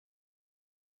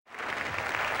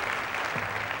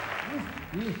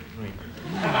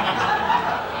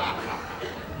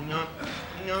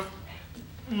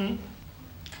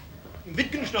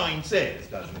Wittgenstein says,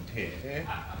 doesn't he?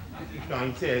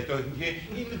 Wittgenstein says, doesn't he?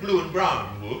 In the blue and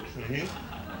brown books,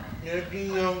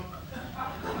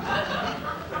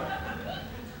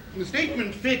 the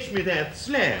statement, fetch me that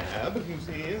slab, you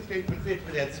see, the statement, fetch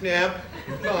me that slab,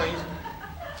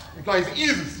 implies there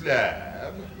is a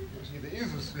slab. You see, there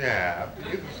is a slab,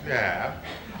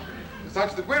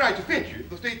 such that were I to fetch it,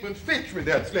 the statement, fetch me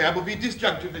that slab, will be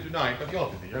disjunctively denied by the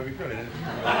opposite. You know, we've shown it.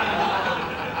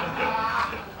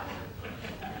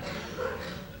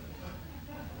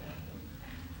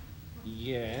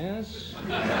 Yes.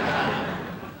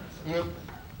 Well,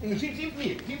 it seems to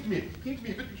me,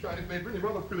 Wittgenstein has made really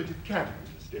rather primitive category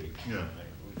mistake.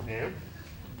 Yeah.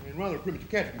 Rather primitive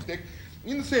category mistake,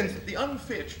 in the sense that the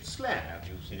unfetched slab,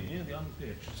 you see, the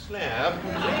unfetched slab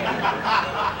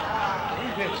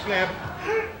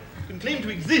can claim to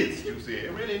exist, you see,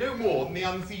 really no more than the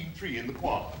unseen tree in the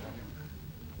quad.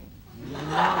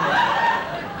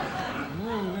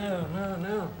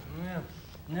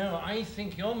 No, I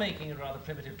think you're making a rather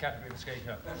primitive category mistake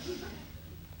here.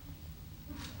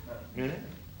 Really?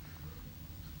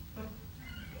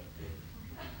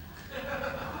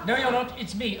 No, you're not.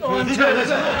 It's me. Oh, I'm terrible.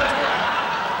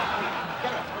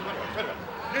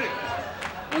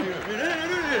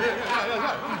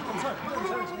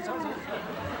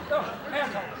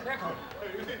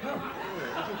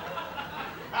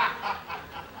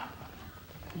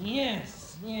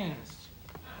 Yes. Now,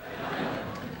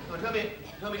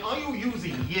 tell me, are you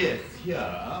using yes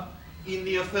here in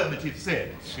the affirmative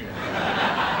sense?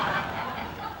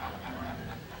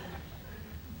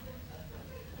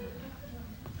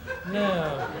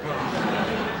 No.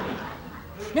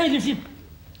 No, you see,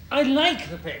 I like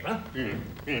the paper.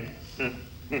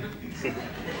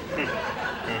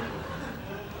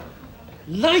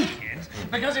 Like it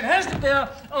because it has to bear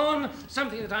on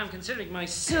something that I'm considering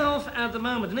myself at the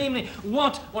moment, namely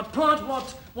what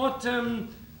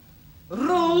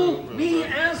role we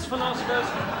as philosophers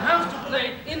have to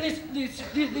play in this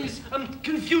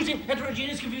confusing,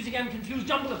 heterogeneous, confusing and confused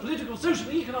jumble of political, social,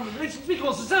 economic relations we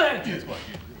call society. Yes,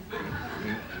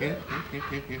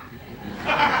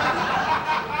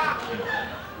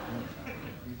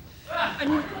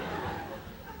 And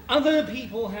other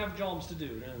people have jobs to do,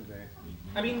 don't they?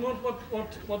 I mean,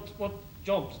 what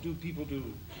jobs do people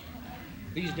do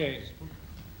these days?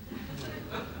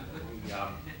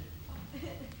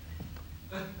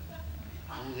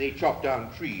 They chop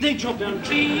down trees. They chop down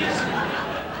trees.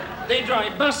 They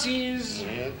drive buses.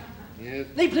 Yes.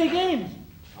 They play games.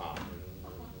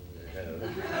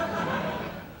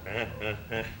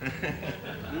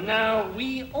 Now,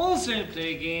 we also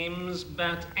play games,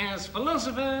 but as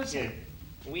philosophers,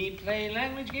 we play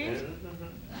language games.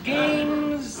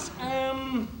 Games,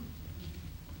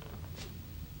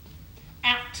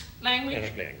 apt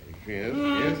language.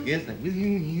 Yes, I'm with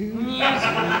you. Yes.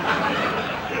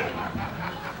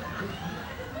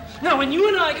 Now, when you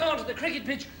and I go onto the cricket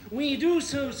pitch, we do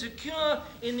so secure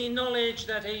in the knowledge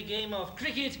that a game of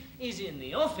cricket is in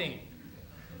the offing.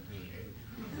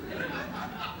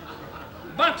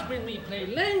 But when we play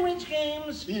language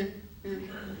games,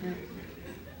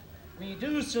 we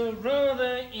do so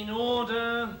rather in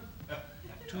order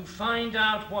to find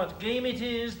out what game it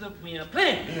is that we are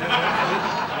playing.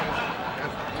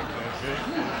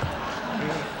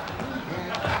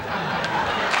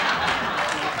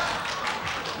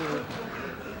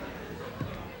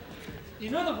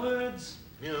 In other words,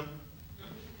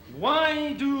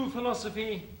 why do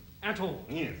philosophy at all?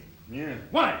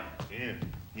 Why?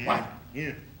 Why?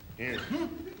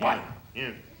 Why?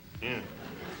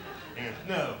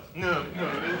 No.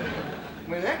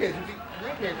 Well, in that case,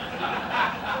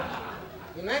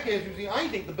 you see, I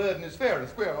think the burden is fair and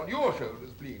square on your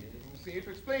shoulders, please. You see, to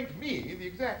explain to me the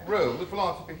exact role that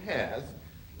philosophy has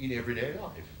in everyday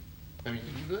life. I mean,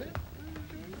 can you do that?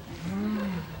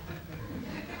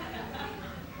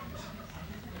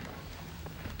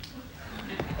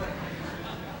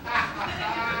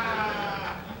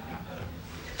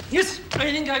 Yes,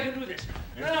 I think I can do this.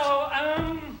 Now,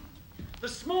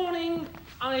 this morning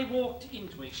I walked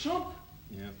into a shop,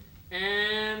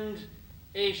 and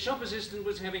a shop assistant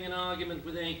was having an argument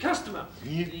with a customer.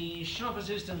 The shop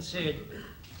assistant said,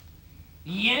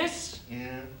 yes,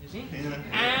 you see?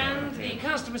 And the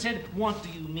customer said, what do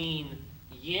you mean,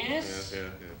 yes?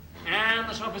 And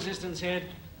the shop assistant said,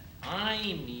 I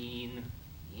mean,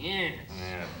 yes.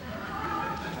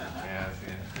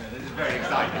 This is very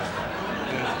exciting.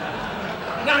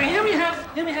 Now here we have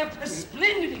a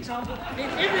splendid example in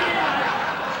everyday life.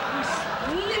 A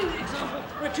splendid example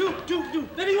where two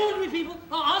two very ordinary people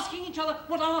are asking each other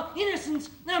what are, in essence,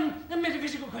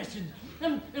 metaphysical questions.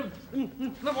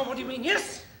 What do you mean,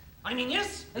 yes? I mean,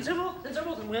 yes, and so forth, and so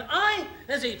forth. And where I,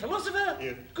 as a philosopher,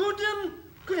 could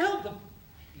help them.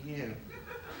 Yeah.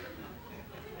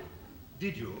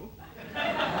 Did you?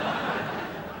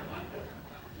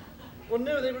 Well,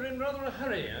 no, they were in rather a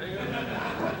hurry.